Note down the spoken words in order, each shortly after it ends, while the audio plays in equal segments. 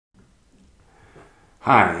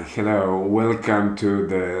Hi, hello, welcome to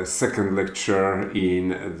the second lecture in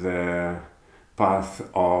the path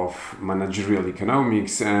of managerial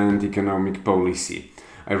economics and economic policy.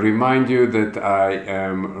 I remind you that I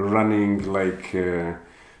am running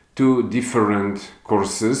two different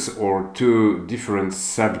courses or two different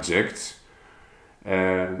subjects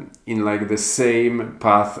in the same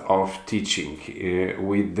path of teaching.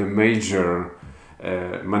 With the major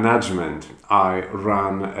management, I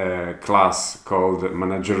run a class called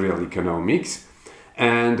Managerial Economics,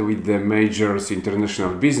 and with the majors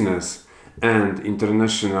international business and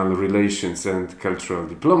international relations and cultural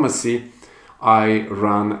diplomacy, I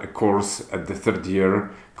run a course at the third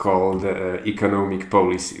year called Economic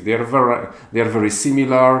Policy. They are very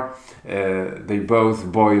similar. They both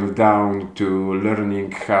boil down to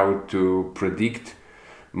learning how to predict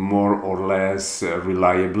more or less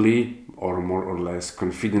reliably or more or less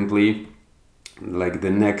confidently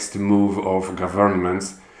the next move of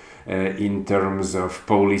governments in terms of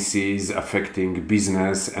policies affecting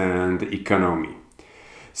business and economy.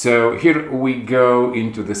 So here we go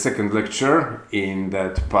into the second lecture in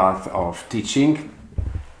that path of teaching,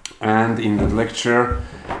 and in that lecture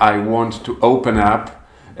I want to open up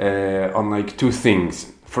on two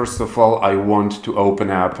things. First of all, I want to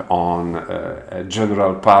open up on a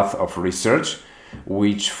general path of research,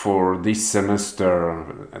 which for this semester,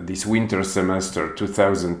 this winter semester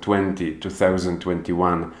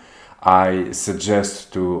 2020-2021, I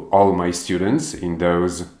suggest to all my students in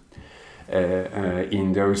those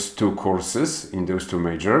two courses, in those two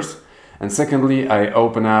majors. And secondly, I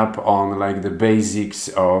open up on the basics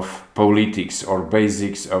of politics or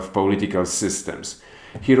basics of political systems.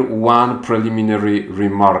 Here, one preliminary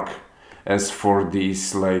remark as for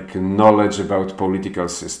this knowledge about political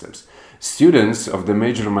systems. Students of the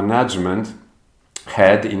major management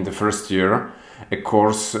had in the first year a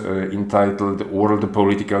course entitled World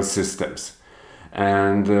Political Systems.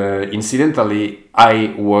 And incidentally,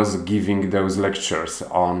 I was giving those lectures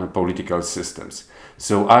on political systems.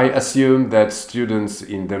 So I assume that students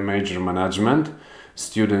in the major management,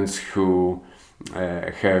 students who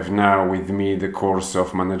have now with me the course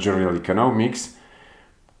of managerial economics,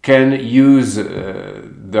 can use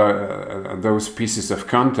those pieces of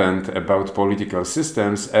content about political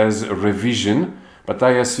systems as a revision, but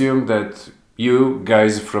I assume that you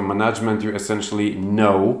guys from management, you essentially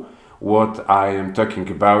know what I am talking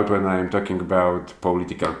about when I am talking about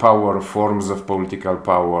political power, forms of political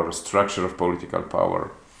power, structure of political power.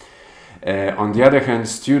 On the other hand,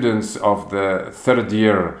 students of the third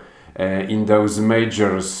year in those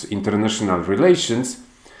majors international relations,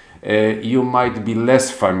 you might be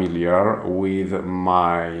less familiar with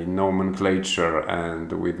my nomenclature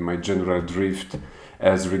and with my general drift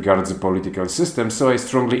as regards the political system, so I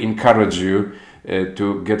strongly encourage you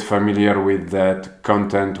to get familiar with that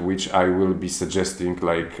content, which I will be suggesting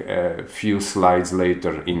a few slides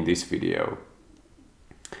later in this video.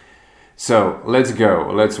 So let's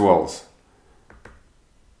go, let's waltz.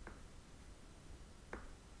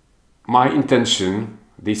 My intention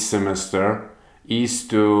this semester is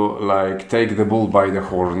to take the bull by the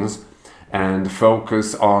horns and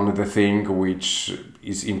focus on the thing which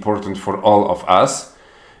is important for all of us.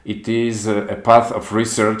 It is a path of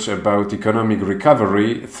research about economic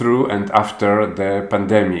recovery through and after the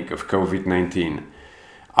pandemic of COVID-19.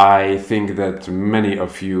 I think that many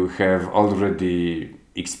of you have already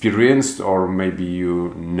experienced, or maybe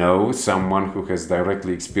you know someone who has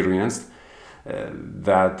directly experienced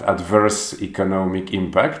that adverse economic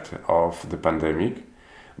impact of the pandemic.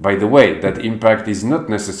 By the way, that impact is not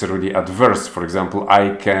necessarily adverse. For example,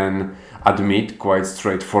 I can admit quite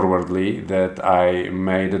straightforwardly that I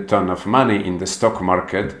made a ton of money in the stock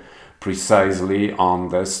market precisely on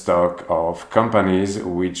the stock of companies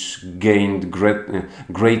which gained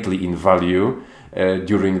greatly in value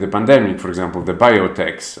during the pandemic. For example, the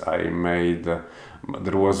biotechs.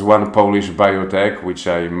 There was one Polish biotech which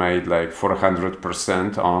I made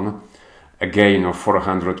 400% on, a gain of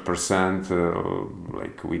 400%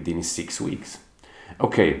 within 6 weeks.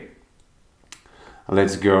 Okay,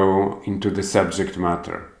 let's go into the subject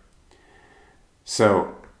matter.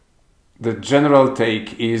 So, the general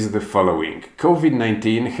take is the following.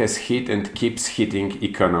 COVID-19 has hit and keeps hitting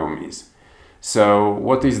economies. So,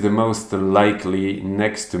 what is the most likely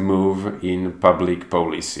next move in public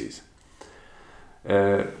policies?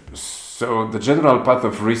 So the general path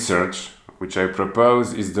of research which I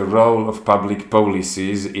propose is the role of public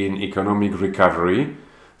policies in economic recovery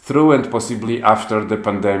through and possibly after the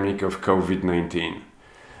pandemic of COVID-19.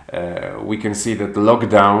 We can see that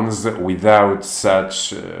lockdowns without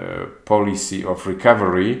such policy of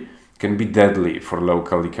recovery can be deadly for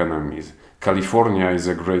local economies. California is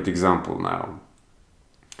a great example now.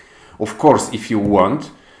 Of course, if you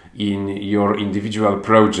want in your individual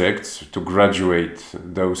projects to graduate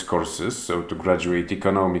those courses, so to graduate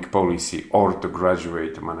economic policy or to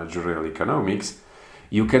graduate managerial economics,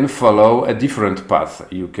 you can follow a different path.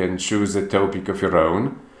 You can choose a topic of your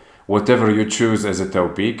own, whatever you choose as a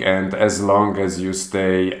topic, and as long as you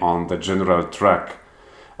stay on the general track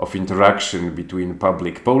of interaction between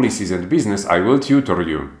public policies and business, I will tutor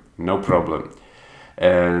you, no problem.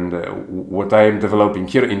 And what I am developing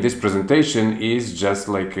here in this presentation is just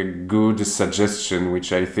like a good suggestion,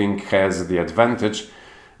 which I think has the advantage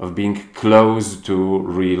of being close to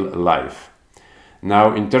real life.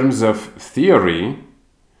 Now, in terms of theory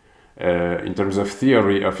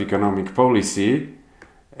of economic policy,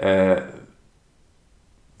 that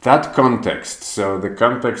context, so the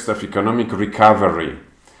context of economic recovery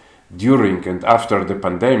during and after the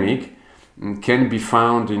pandemic, can be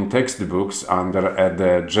found in textbooks under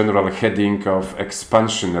the general heading of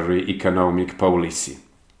expansionary economic policy.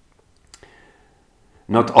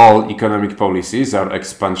 Not all economic policies are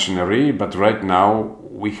expansionary, but right now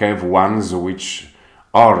we have ones which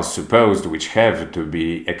are supposed, which have to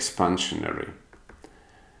be expansionary.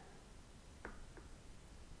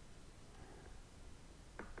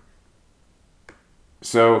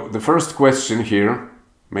 So the first question here,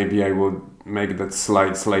 maybe I will make that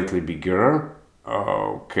slide slightly bigger,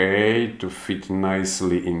 okay, to fit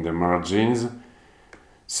nicely in the margins.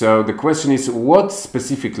 So the question is, what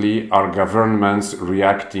specifically are governments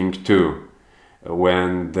reacting to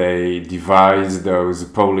when they devise those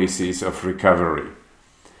policies of recovery?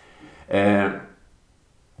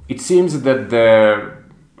 It seems that the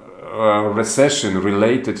recession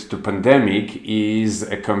related to pandemic is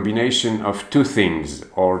a combination of two things,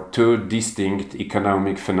 or two distinct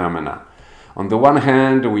economic phenomena. On the one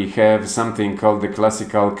hand, we have something called the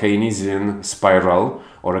classical Keynesian spiral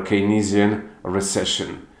or a Keynesian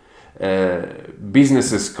recession.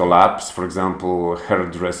 Businesses collapse, for example,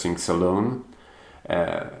 hairdressing salon.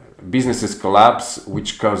 Businesses collapse,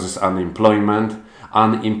 which causes unemployment.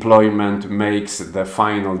 Unemployment makes the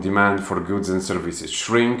final demand for goods and services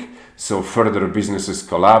shrink, so further businesses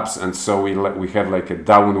collapse, and so we have like a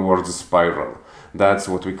downward spiral. That's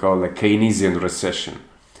what we call a Keynesian recession.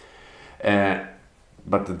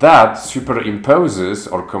 But that superimposes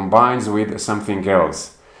or combines with something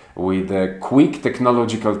else, with a quick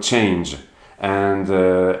technological change and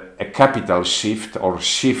a capital shift or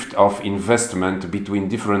shift of investment between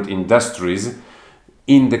different industries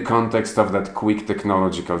in the context of that quick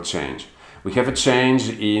technological change. We have a change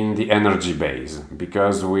in the energy base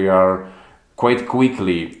because we are quite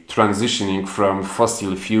quickly transitioning from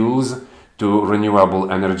fossil fuels to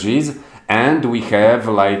renewable energies, and we have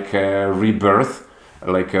like a rebirth,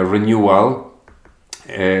 like a renewal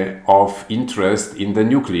of interest in the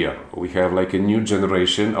nuclear. We have like a new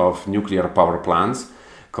generation of nuclear power plants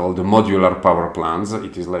called modular power plants.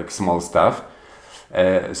 It is like small stuff.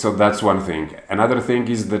 So that's one thing. Another thing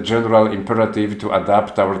is the general imperative to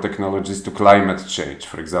adapt our technologies to climate change.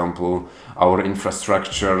 For example, our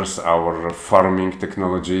infrastructures, our farming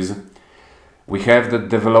technologies. We have the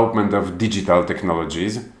development of digital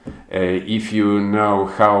technologies. If you know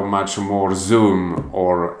how much more Zoom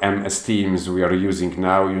or MS Teams we are using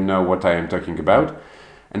now, you know what I am talking about.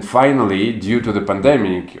 And finally, due to the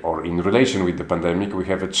pandemic, or in relation with the pandemic, we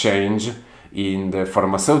have a change in the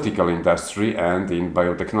pharmaceutical industry and in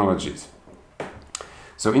biotechnologies.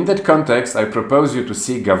 So in that context, I propose you to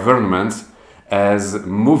see governments as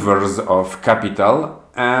movers of capital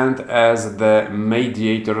and as the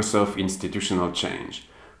mediators of institutional change.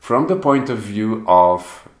 From the point of view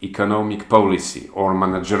of economic policy or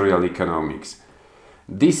managerial economics,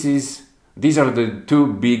 these are the two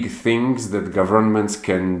big things that governments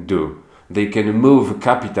can do. They can move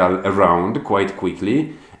capital around quite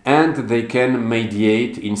quickly, and they can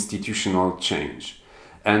mediate institutional change.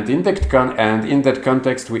 And in that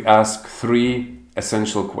context, we ask three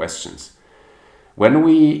essential questions. When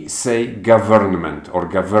we say government or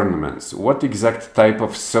governments, what exact type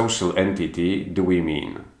of social entity do we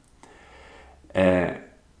mean?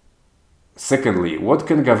 Secondly, what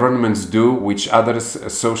can governments do which other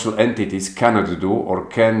social entities cannot do or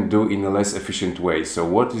can do in a less efficient way? So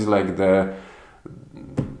what is like the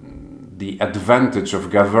advantage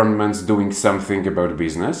of governments doing something about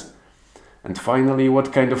business? And finally,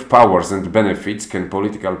 what kind of powers and benefits can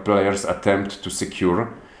political players attempt to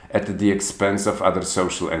secure at the expense of other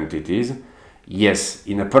social entities? Yes,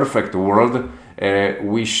 in a perfect world,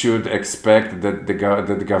 we should expect that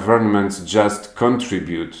that governments just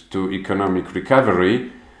contribute to economic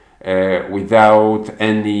recovery without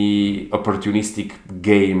any opportunistic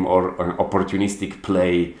game or opportunistic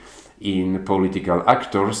play in political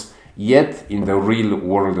actors. Yet in the real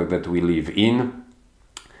world that we live in,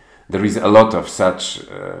 there is a lot of such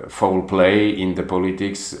foul play in the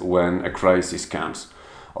politics when a crisis comes.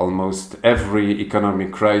 Almost every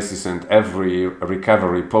economic crisis and every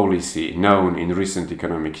recovery policy known in recent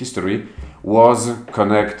economic history was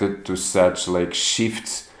connected to such like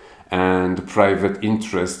shifts and private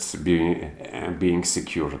interests being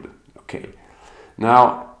secured. Okay,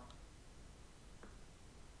 now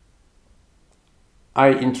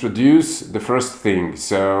I introduce the first thing.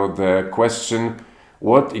 So the question,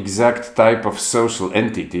 what exact type of social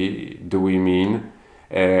entity do we mean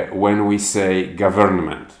when we say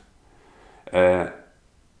government? I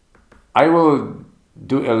will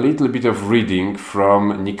do a little bit of reading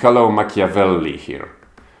from Niccolò Machiavelli here.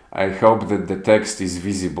 I hope that the text is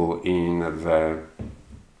visible in the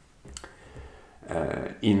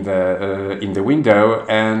window,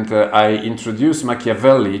 and I introduce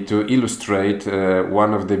Machiavelli to illustrate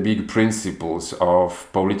one of the big principles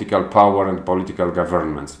of political power and political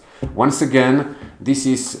governments. Once again, this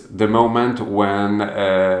is the moment when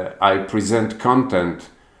I present content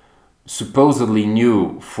supposedly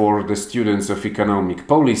new for the students of economic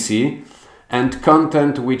policy, and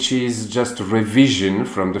content which is just revision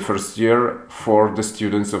from the first year for the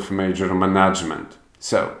students of major management.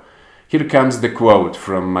 So, here comes the quote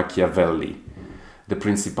from Machiavelli. The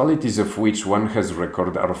principalities of which one has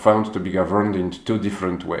record are found to be governed in two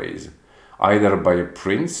different ways, either by a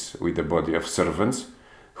prince with a body of servants,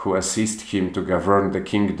 who assist him to govern the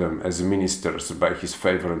kingdom as ministers by his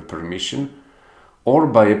favor and permission, or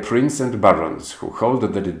by a prince and barons, who hold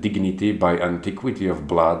that dignity by antiquity of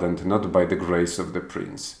blood and not by the grace of the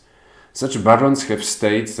prince. Such barons have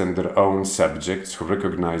states and their own subjects, who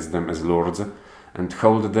recognize them as lords and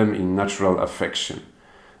hold them in natural affection.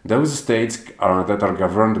 Those states that are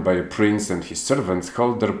governed by a prince and his servants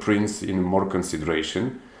hold their prince in more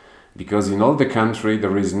consideration, because in all the country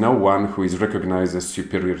there is no one who is recognized as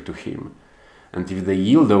superior to him. And if they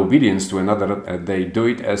yield obedience to another, they do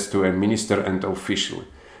it as to a minister and official,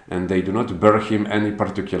 and they do not bear him any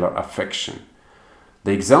particular affection.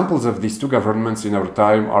 The examples of these two governments in our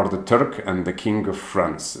time are the Turk and the King of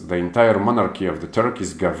France. The entire monarchy of the Turk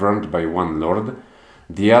is governed by one lord,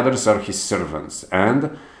 the others are his servants,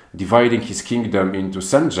 and, dividing his kingdom into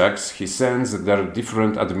sanjaks, he sends their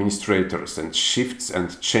different administrators and shifts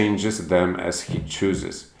and changes them as he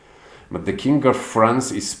chooses. But the King of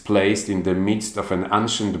France is placed in the midst of an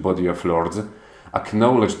ancient body of lords,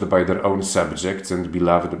 acknowledged by their own subjects and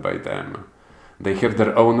beloved by them. They have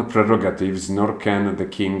their own prerogatives, nor can the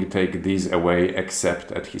king take these away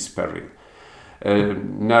except at his peril.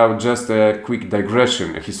 Now just a quick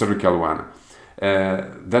digression, a historical one.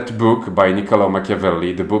 That book by Niccolò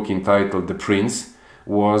Machiavelli, the book entitled The Prince,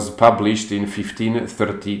 was published in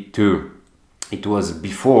 1532. It was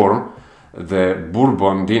before the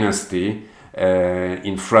Bourbon dynasty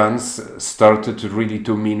in France started really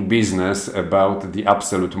to mean business about the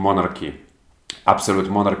absolute monarchy. Absolute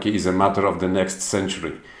monarchy is a matter of the next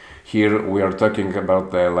century. Here we are talking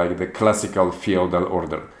about the classical feudal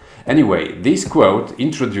order. Anyway, this quote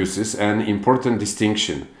introduces an important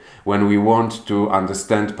distinction when we want to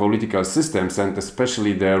understand political systems and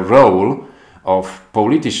especially the role of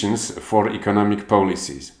politicians for economic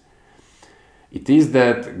policies. It is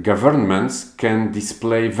that governments can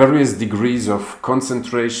display various degrees of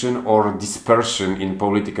concentration or dispersion in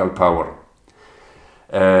political power.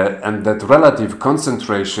 And that relative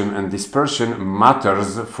concentration and dispersion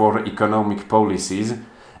matters for economic policies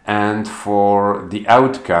and for the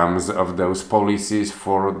outcomes of those policies,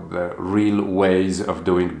 for the real ways of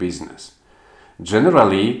doing business.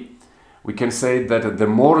 Generally, we can say that the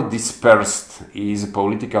more dispersed is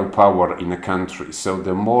political power in a country, so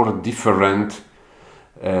the more different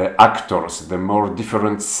actors, the more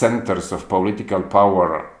different centers of political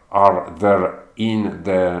power are there in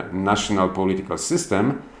the national political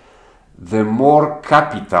system, the more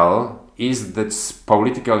capital is that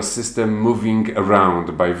political system moving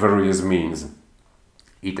around by various means.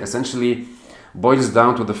 It essentially boils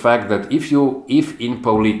down to the fact that if in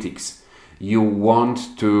politics you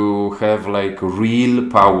want to have real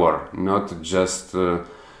power, not just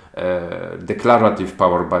declarative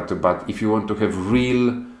power, but if you want to have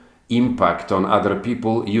real impact on other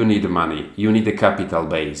people, you need money, you need a capital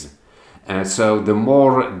base. And so the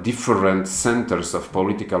more different centers of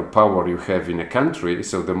political power you have in a country,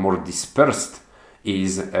 so the more dispersed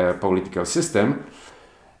is a political system,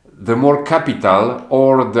 the more capital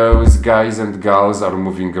or those guys and girls are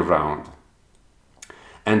moving around.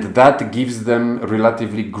 and that gives them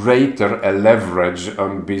relatively greater a leverage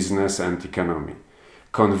on business and economy.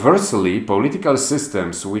 Conversely, political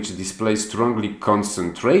systems which display strongly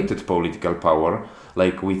concentrated political power,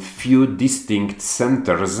 like with few distinct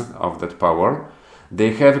centers of that power,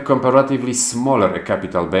 they have comparatively smaller a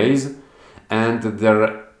capital base, and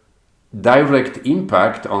their direct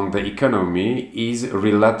impact on the economy is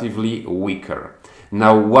relatively weaker.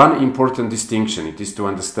 Now, one important distinction it is to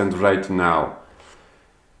understand right now.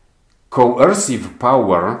 Coercive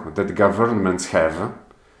power that governments have,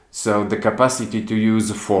 so the capacity to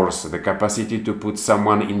use force, the capacity to put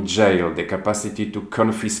someone in jail, the capacity to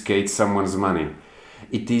confiscate someone's money,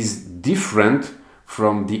 it is different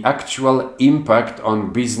from the actual impact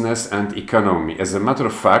on business and economy. As a matter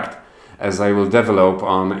of fact, as I will develop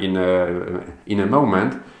on in a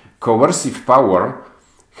moment, coercive power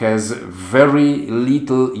has very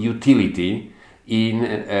little utility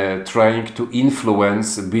in trying to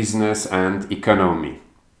influence business and economy.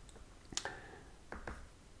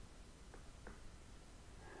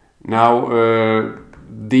 Now,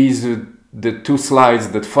 the two slides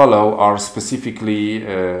that follow are specifically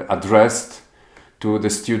addressed to the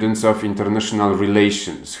students of international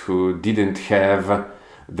relations who didn't have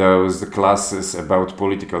those classes about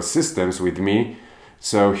political systems with me.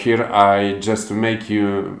 So here I just let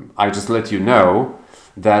you know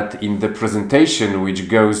that in the presentation which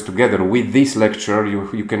goes together with this lecture,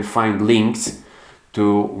 you can find links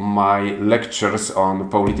to my lectures on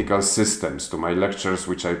political systems, to my lectures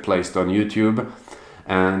which I placed on YouTube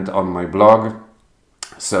and on my blog.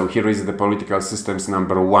 So here is the political systems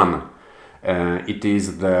number 1. It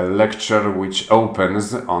is the lecture which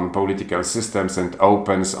opens on political systems and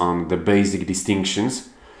opens on the basic distinctions.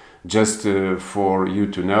 Just for you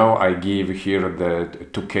to know, I give here the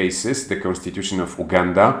two cases, the Constitution of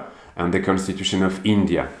Uganda and the Constitution of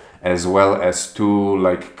India, as well as two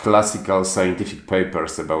like classical scientific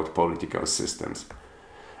papers about political systems.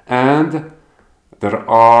 And there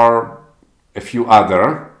are a few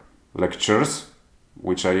other lectures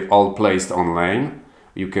which I all placed online.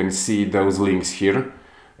 You can see those links here.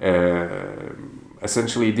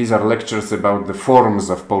 Essentially, these are lectures about the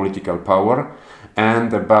forms of political power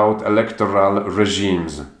and about electoral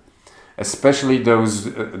regimes. Especially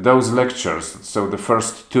those lectures, so the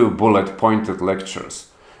first two bullet-pointed lectures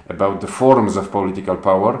about the forms of political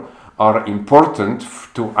power, are important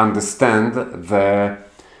to understand the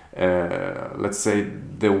let's say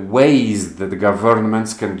the ways that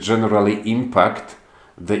governments can generally impact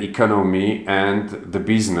the economy and the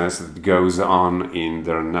business that goes on in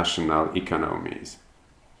their national economies.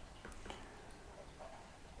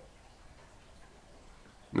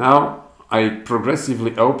 Now I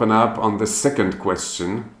progressively open up on the second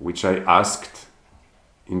question which I asked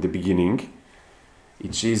in the beginning,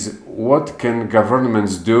 which is what can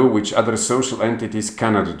governments do which other social entities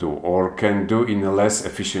cannot do or can do in a less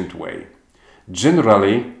efficient way?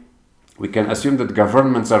 Generally, we can assume that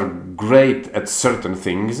governments are great at certain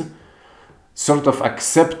things, sort of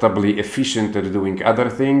acceptably efficient at doing other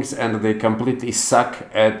things, and they completely suck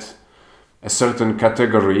at a certain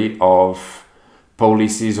category of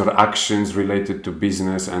policies or actions related to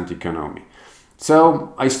business and economy.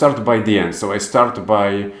 So I start by the end. So I start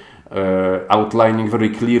by outlining very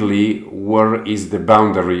clearly where is the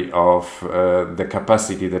boundary of the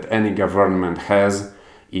capacity that any government has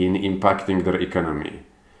in impacting their economy.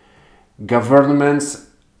 Governments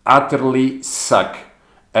utterly suck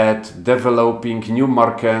at developing new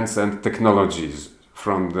markets and technologies,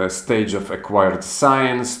 from the stage of acquired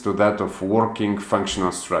science to that of working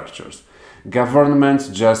functional structures. Governments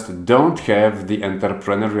just don't have the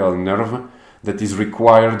entrepreneurial nerve that is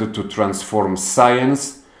required to transform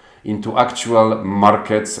science into actual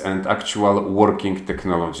markets and actual working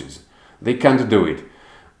technologies. They can't do it.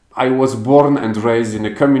 I was born and raised in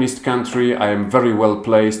a communist country. I am very well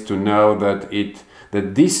placed to know that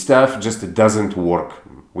this stuff just doesn't work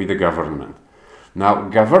with the government. Now,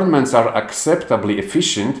 governments are acceptably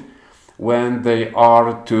efficient when they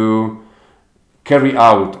are to carry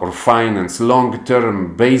out or finance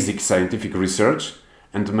long-term basic scientific research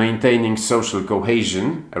and maintaining social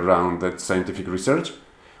cohesion around that scientific research,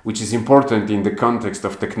 which is important in the context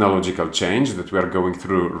of technological change that we are going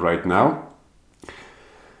through right now.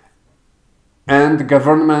 And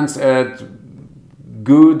governments at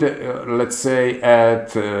good, let's say,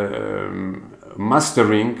 at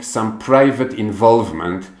mastering some private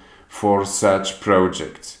involvement for such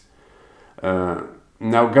projects.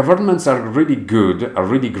 Now, governments are really good, are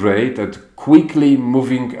really great at quickly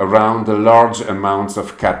moving around large amounts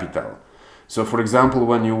of capital. So, for example,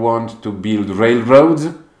 when you want to build railroads,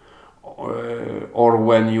 or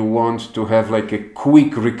when you want to have like a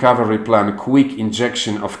quick recovery plan, quick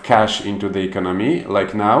injection of cash into the economy,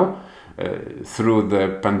 like now, through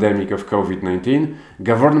the pandemic of COVID-19,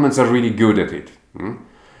 governments are really good at it.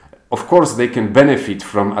 Of course, they can benefit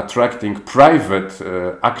from attracting private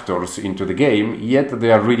actors into the game, yet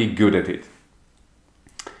they are really good at it.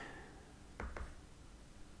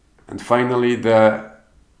 And finally,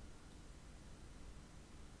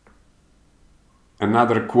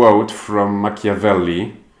 another quote from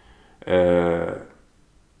Machiavelli.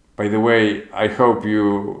 By the way, I hope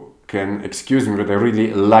you can excuse me, but I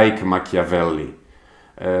really like Machiavelli.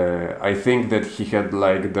 I think that he had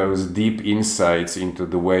like those deep insights into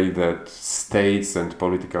the way that states and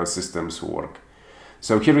political systems work.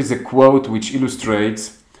 So here is a quote which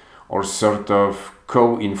illustrates or sort of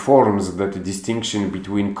co-informs that distinction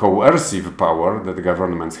between coercive power that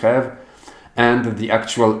governments have and the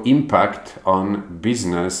actual impact on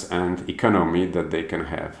business and economy that they can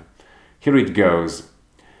have. Here it goes.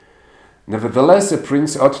 Nevertheless, a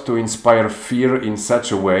prince ought to inspire fear in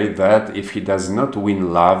such a way that if he does not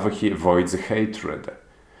win love, he avoids hatred.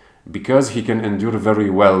 Because he can endure very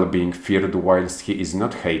well being feared whilst he is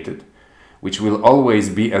not hated, which will always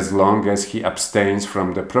be as long as he abstains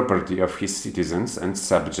from the property of his citizens and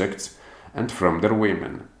subjects and from their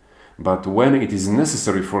women. But when it is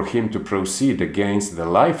necessary for him to proceed against the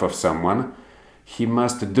life of someone, he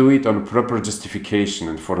must do it on proper justification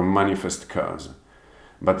and for a manifest cause.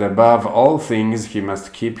 But above all things he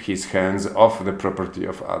must keep his hands off the property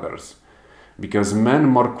of others, because men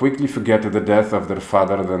more quickly forget the death of their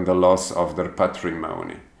father than the loss of their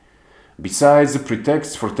patrimony. Besides, the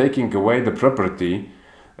pretexts for taking away the property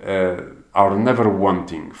are never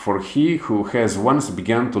wanting, for he who has once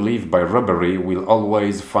begun to live by robbery will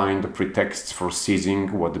always find pretexts for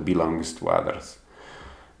seizing what belongs to others.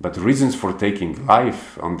 But reasons for taking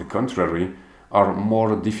life, on the contrary, are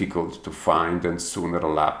more difficult to find and sooner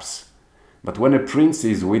lapse. But when a prince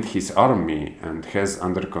is with his army and has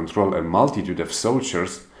under control a multitude of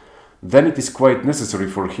soldiers, then it is quite necessary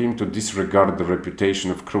for him to disregard the reputation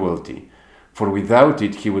of cruelty, for without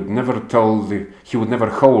it he would never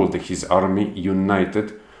hold his army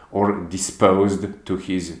united or disposed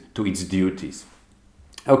to its duties.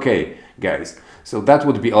 Okay, guys, so that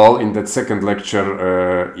would be all in that second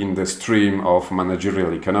lecture in the stream of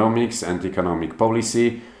managerial economics and economic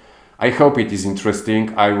policy. I hope it is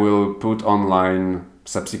interesting. I will put online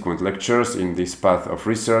subsequent lectures in this path of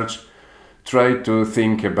research. Try to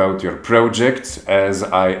think about your projects as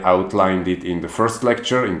I outlined it in the first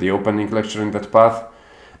lecture, in the opening lecture in that path,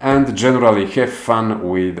 and generally have fun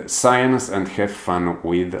with science and have fun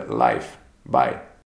with life. Bye.